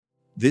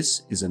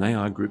This is an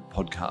AI Group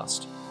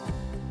podcast.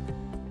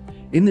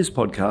 In this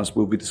podcast,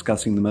 we'll be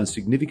discussing the most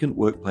significant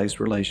workplace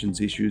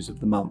relations issues of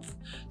the month.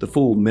 The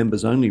full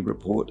members-only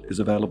report is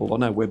available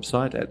on our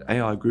website at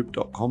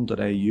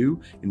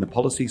aigroup.com.au in the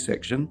policy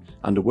section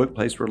under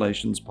Workplace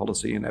Relations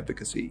Policy and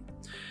Advocacy.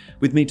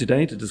 With me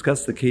today to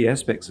discuss the key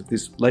aspects of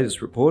this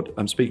latest report,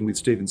 I'm speaking with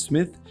Stephen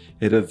Smith,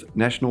 Head of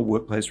National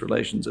Workplace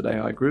Relations at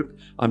AI Group.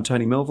 I'm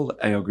Tony Melville,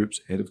 AI Group's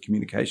Head of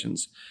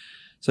Communications.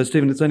 So,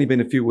 Stephen, it's only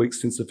been a few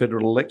weeks since the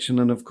federal election,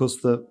 and of course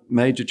the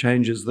major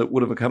changes that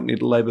would have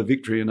accompanied a Labor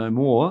victory are no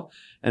more.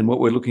 And what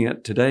we're looking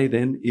at today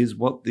then is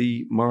what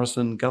the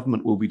Morrison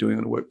government will be doing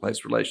on a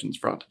workplace relations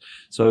front.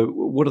 So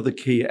what are the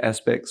key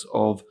aspects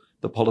of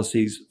the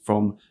policies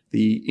from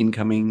the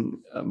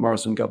incoming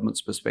Morrison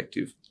government's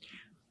perspective?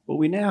 Well,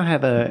 we now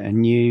have a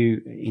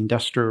new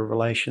Industrial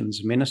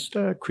Relations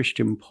Minister,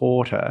 Christian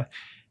Porter,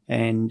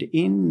 and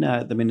in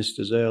the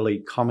minister's early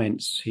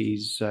comments,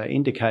 he's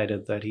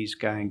indicated that he's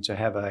going to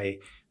have a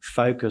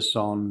focus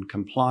on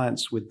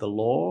compliance with the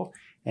law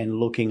and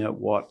looking at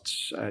what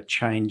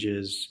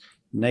changes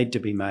need to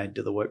be made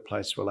to the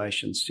workplace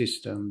relations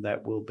system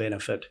that will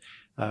benefit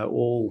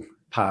all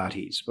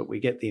parties. But we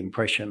get the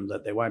impression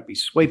that there won't be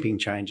sweeping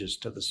changes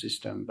to the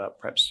system,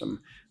 but perhaps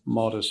some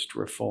modest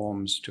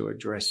reforms to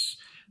address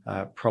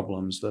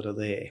problems that are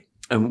there.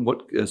 And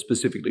what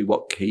specifically,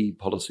 what key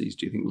policies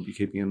do you think we'll be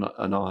keeping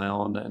an eye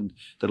on and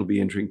that'll be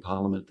entering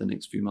Parliament the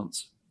next few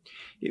months?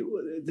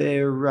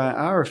 There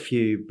are a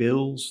few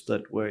bills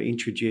that were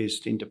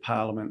introduced into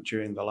Parliament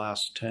during the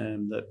last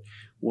term that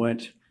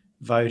weren't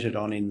voted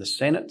on in the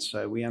Senate,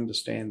 so we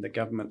understand the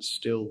government's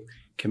still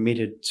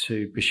committed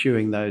to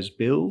pursuing those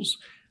bills.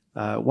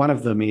 One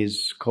of them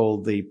is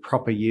called the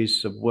Proper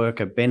Use of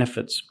Worker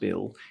Benefits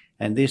Bill,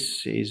 and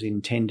this is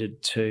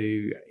intended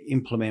to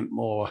implement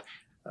more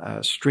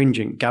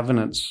stringent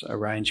governance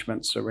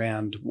arrangements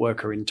around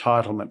worker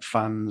entitlement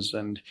funds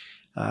and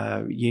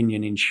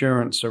union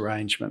insurance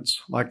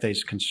arrangements, like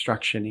these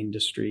construction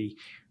industry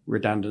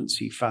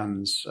redundancy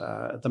funds.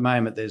 At the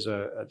moment, there's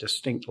a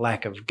distinct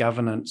lack of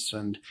governance,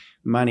 and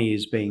money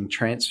is being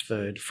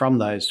transferred from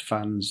those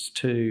funds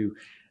to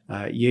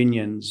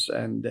unions,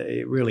 and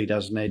it really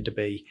does need to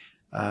be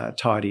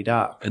tidied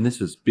up. And this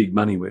is big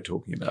money we're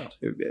talking about.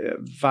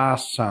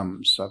 Vast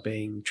sums are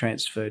being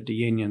transferred to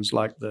unions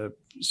like the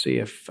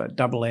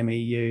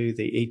CFMMEU,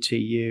 the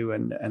ETU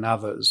and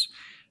others.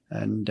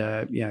 And,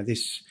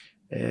 this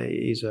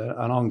is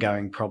an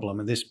ongoing problem,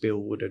 and this bill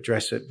would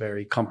address it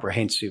very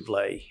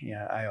comprehensively.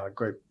 AI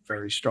Group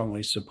very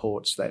strongly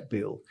supports that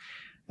bill.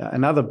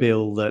 Another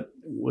bill that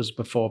was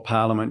before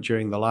Parliament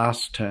during the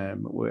last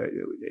term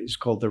is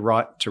called the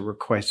Right to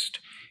Request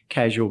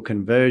Casual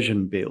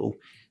Conversion Bill.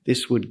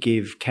 This would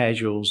give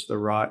casuals the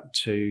right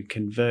to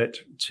convert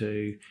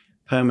to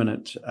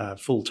permanent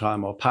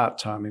full-time or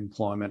part-time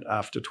employment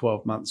after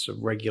 12 months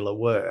of regular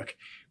work,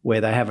 where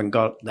they haven't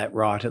got that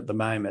right at the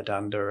moment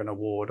under an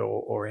award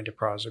or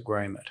enterprise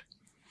agreement.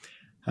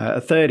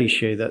 A third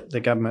issue that the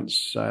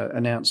government's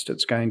announced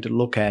it's going to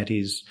look at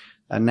is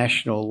a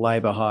national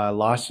labour hire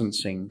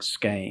licensing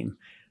scheme.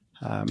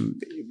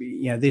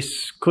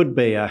 This could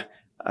be a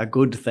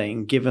good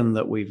thing, given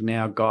that we've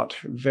now got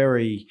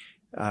very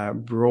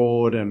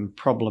broad and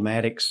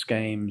problematic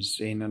schemes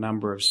in a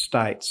number of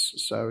states.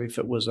 So if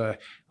it was a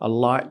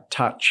light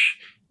touch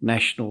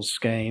national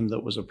scheme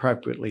that was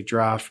appropriately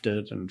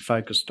drafted and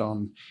focused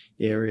on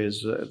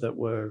areas that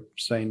were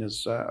seen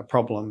as a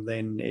problem,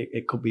 then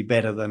it could be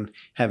better than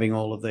having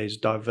all of these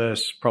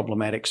diverse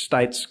problematic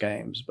state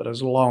schemes. But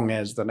as long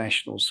as the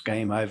national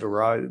scheme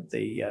overrode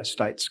the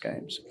state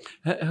schemes.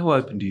 How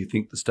open do you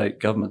think the state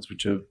governments,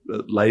 which are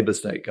Labor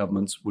state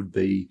governments, would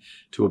be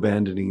to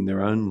abandoning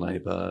their own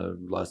labour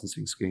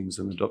licensing schemes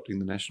and adopting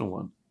the national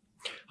one?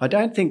 I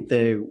don't think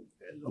they're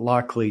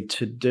likely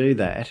to do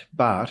that,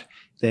 but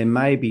there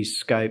may be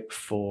scope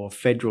for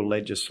federal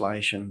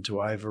legislation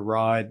to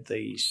override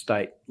the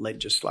state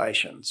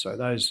legislation. So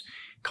those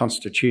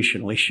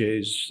constitutional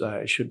issues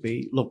should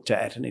be looked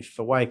at, and if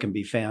a way can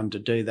be found to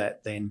do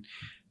that, then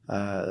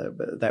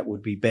that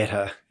would be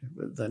better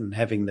than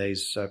having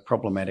these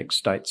problematic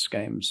state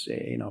schemes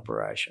in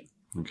operation.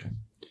 Okay.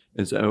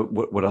 And so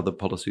what other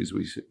policies are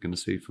we going to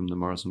see from the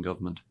Morrison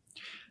government?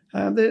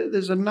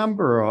 There's a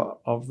number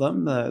of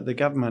them. The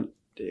government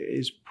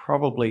is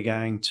probably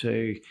going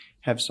to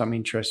have some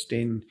interest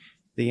in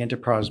the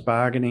enterprise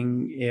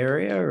bargaining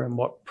area and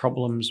what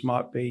problems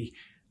might be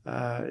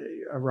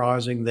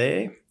arising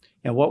there.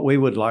 Now, what we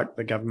would like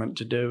the government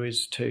to do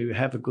is to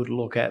have a good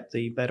look at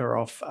the Better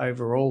Off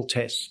Overall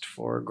test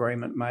for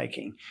agreement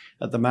making.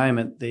 At the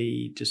moment,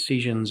 the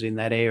decisions in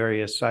that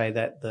area say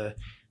that the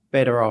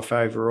Better Off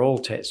Overall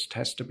test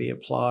has to be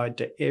applied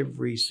to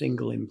every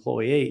single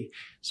employee.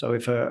 So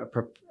if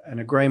an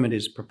agreement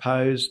is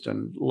proposed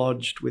and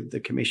lodged with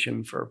the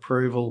Commission for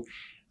approval,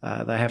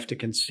 they have to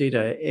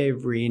consider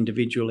every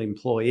individual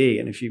employee.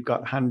 And if you've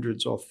got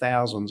hundreds or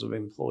thousands of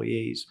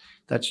employees,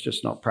 that's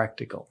just not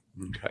practical.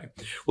 Okay.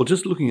 Well,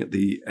 just looking at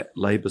the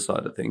Labor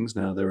side of things,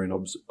 now they're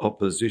in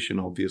opposition,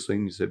 obviously.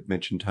 And you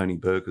mentioned Tony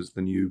Burke as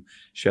the new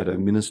Shadow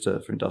Minister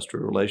for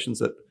Industrial Relations.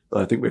 That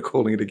I think we're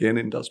calling it again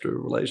Industrial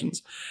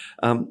Relations.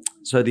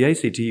 So the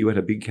ACTU had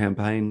a big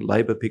campaign.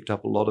 Labor picked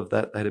up a lot of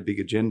that. They had a big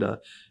agenda.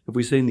 Have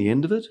we seen the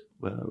end of it?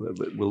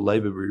 Will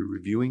Labor be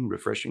reviewing,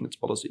 refreshing its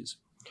policies?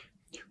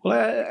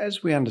 Well,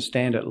 as we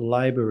understand it,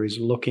 Labor is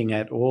looking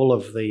at all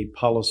of the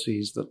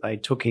policies that they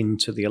took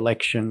into the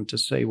election to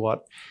see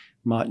what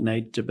might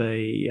need to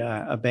be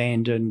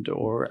abandoned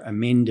or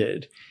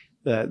amended.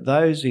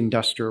 Those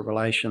industrial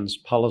relations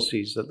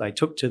policies that they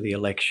took to the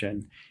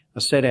election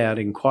are set out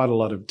in quite a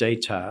lot of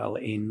detail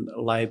in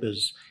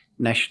Labor's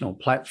national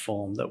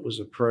platform that was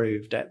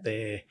approved at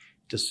their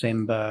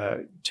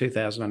December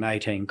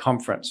 2018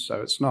 conference.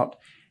 So it's not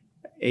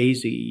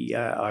easy,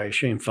 I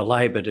assume, for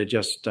Labor to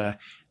just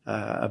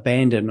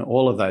abandon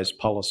all of those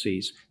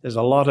policies. There's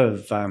a lot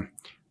of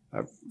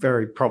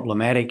very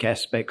problematic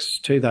aspects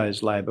to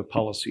those Labor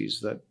policies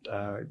that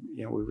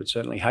we would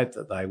certainly hope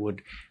that they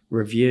would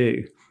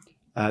review.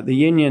 The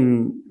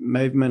union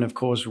movement, of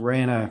course,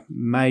 ran a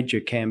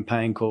major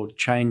campaign called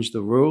Change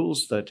the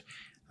Rules that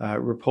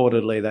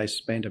reportedly they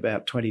spent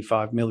about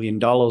 $25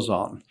 million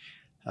on.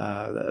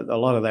 A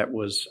lot of that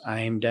was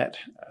aimed at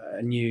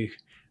a new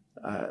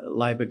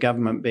Labor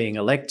government being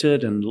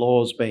elected and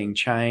laws being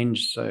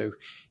changed. So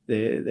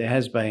there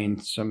has been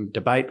some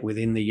debate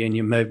within the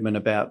union movement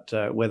about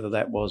whether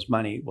that was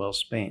money well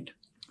spent.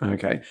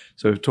 Okay,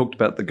 so we've talked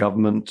about the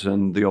government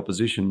and the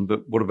opposition,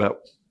 but what about,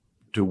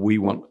 do we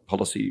want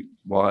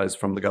policy-wise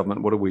from the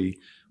government? What are we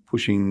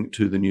pushing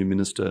to the new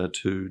minister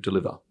to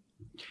deliver?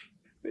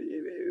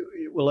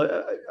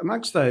 Well,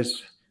 amongst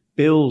those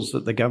bills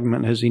that the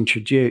government has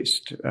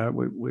introduced,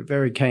 we're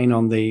very keen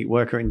on the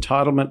Worker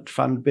Entitlement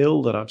Fund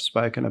bill that I've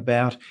spoken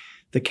about.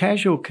 The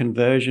Casual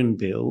Conversion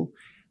Bill,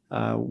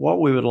 what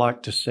we would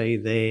like to see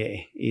there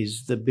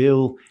is the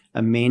bill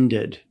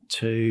amended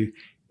to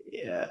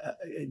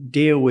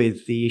deal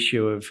with the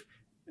issue of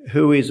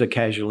who is a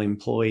casual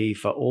employee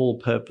for all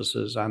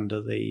purposes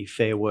under the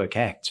Fair Work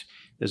Act.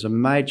 There's a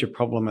major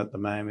problem at the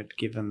moment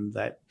given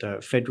that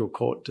federal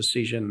court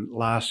decision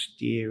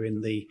last year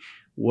in the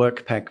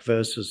WorkPac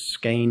versus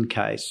Skene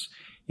case.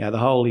 The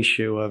whole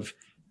issue of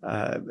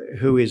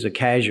who is a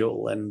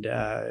casual, and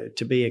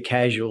to be a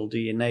casual, do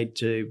you need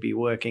to be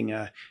working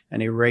an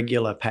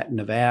irregular pattern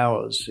of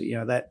hours?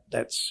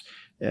 That's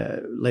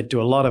led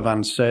to a lot of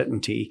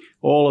uncertainty.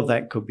 All of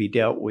that could be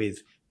dealt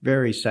with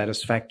very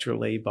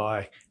satisfactorily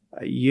by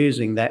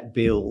using that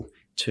bill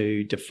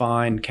to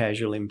define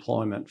casual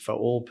employment for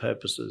all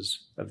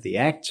purposes of the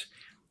Act.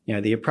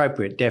 The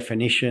appropriate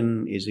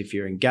definition is if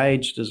you're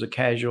engaged as a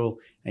casual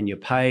and you're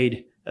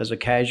paid as a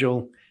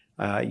casual,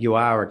 you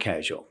are a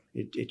casual.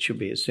 It should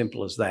be as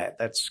simple as that.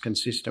 That's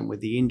consistent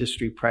with the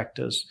industry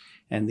practice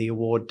and the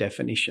award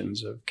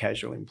definitions of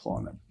casual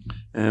employment.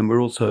 And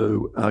we're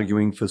also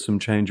arguing for some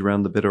change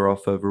around the Better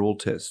Off Overall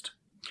test.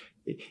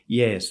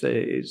 Yes,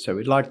 so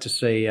we'd like to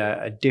see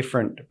a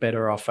different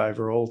Better Off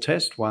Overall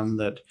test, one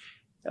that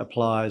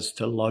applies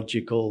to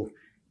logical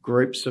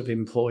groups of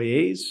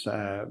employees,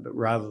 but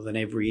rather than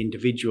every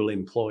individual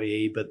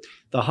employee. But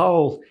the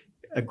whole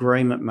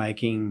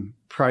agreement-making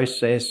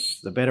process,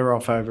 the Better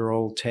Off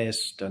Overall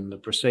test and the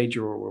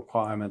procedural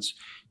requirements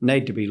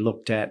need to be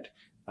looked at.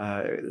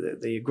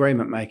 The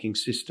agreement-making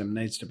system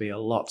needs to be a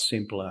lot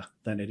simpler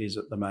than it is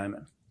at the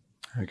moment.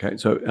 Okay,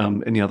 so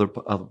any other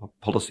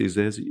policies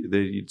there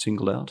that you'd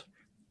single out?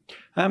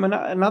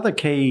 Another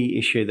key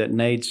issue that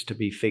needs to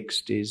be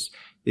fixed is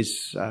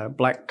this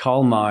black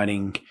coal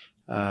mining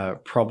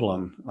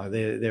problem.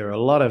 There are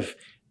a lot of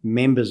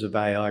members of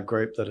AI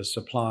Group that are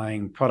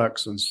supplying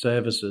products and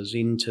services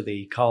into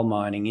the coal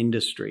mining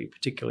industry,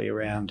 particularly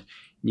around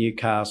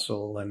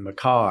Newcastle and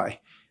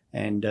Mackay.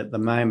 And at the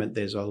moment,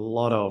 there's a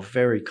lot of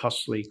very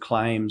costly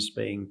claims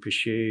being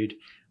pursued,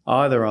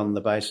 either on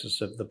the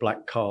basis of the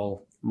Black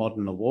Coal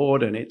Modern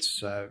Award and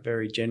its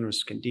very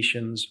generous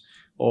conditions,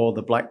 or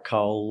the Black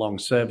Coal Long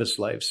Service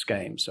Leave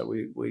scheme. So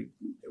we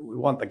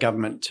want the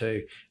government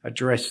to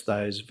address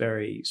those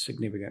very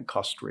significant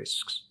cost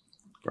risks.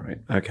 Great.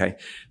 Okay.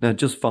 Now,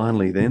 just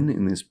finally then,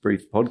 in this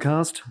brief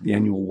podcast, the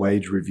annual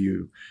wage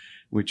review,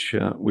 which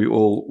we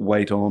all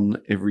wait on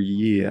every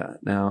year.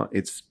 Now,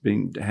 it's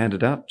been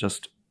handed out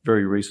just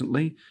very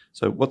recently.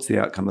 So what's the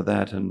outcome of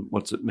that and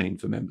what's it mean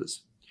for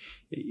members?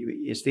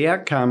 Yes, the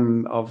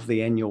outcome of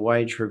the annual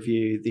wage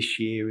review this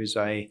year is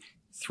a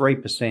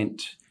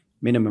 3%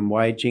 minimum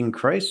wage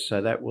increase.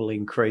 So that will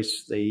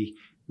increase the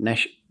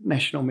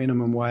national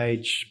minimum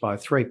wage by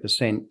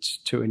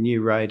 3% to a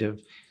new rate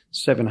of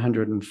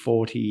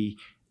 $740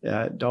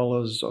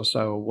 or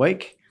so a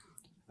week.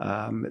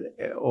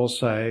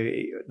 Also,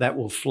 that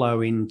will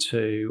flow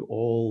into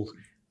all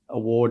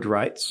award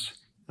rates.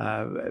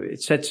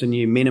 It sets a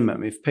new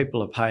minimum. If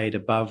people are paid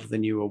above the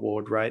new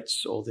award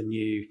rates or the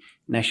new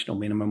national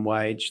minimum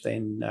wage,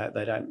 then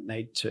they don't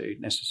need to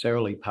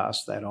necessarily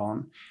pass that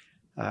on.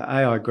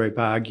 AI Group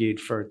argued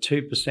for a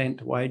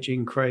 2% wage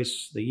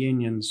increase. The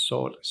unions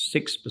sought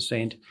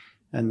 6%,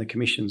 and the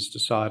Commission's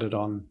decided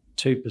on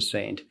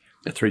 2%.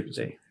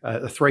 3%.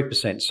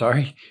 3%,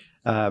 sorry.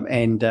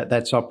 And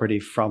that's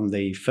operative from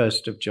the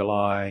 1st of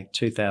July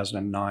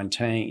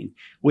 2019.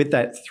 With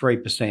that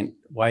 3%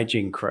 wage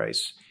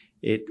increase,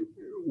 it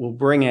will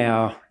bring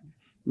our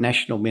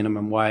national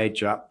minimum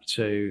wage up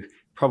to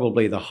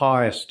probably the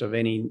highest of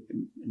any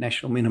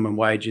national minimum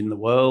wage in the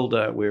world.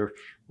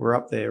 We're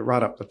up there,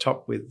 right up the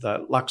top with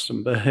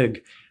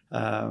Luxembourg,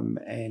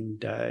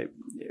 and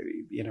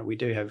we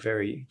do have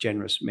very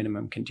generous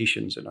minimum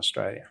conditions in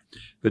Australia.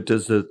 But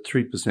does the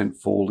 3%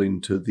 fall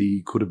into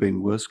the could have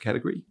been worse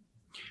category?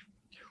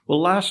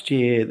 Well, last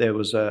year there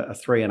was a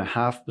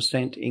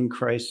 3.5%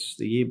 increase.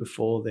 The year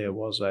before there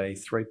was a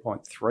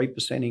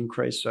 3.3%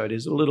 increase. So it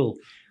is a little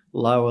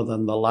lower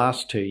than the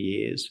last 2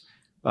 years.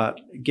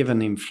 But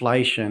given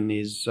inflation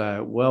is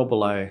well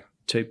below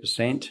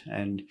 2%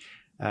 and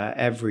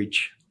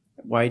average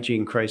wage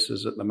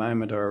increases at the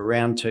moment are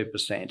around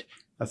 2%,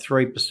 a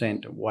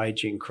 3%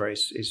 wage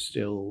increase is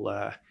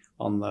still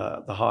on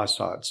the high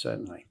side,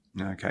 certainly.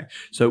 Okay.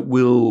 So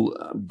will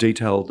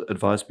detailed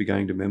advice be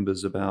going to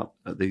members about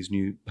these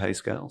new pay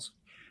scales?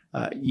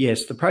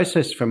 Yes. The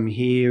process from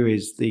here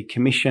is the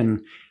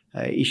Commission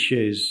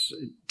issues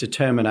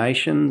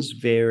determinations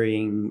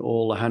varying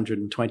all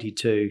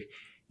 122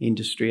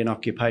 industry and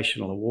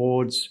occupational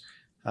awards.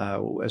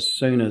 As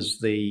soon as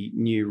the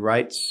new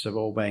rates have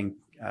all been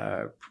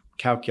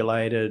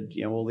calculated,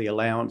 all the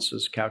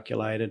allowances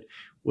calculated,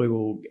 we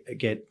will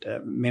get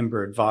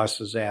member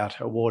advices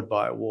out award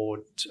by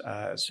award,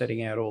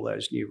 setting out all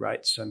those new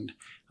rates and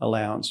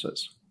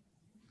allowances.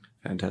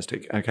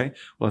 Fantastic. Okay.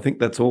 Well, I think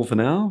that's all for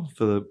now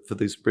for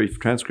this brief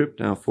transcript.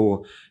 Now,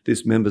 for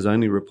this members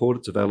only report,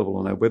 it's available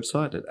on our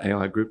website at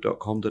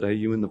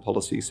aigroup.com.au in the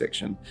policy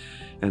section.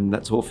 And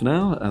that's all for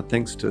now.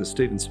 Thanks to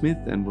Stephen Smith,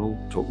 and we'll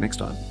talk next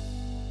time.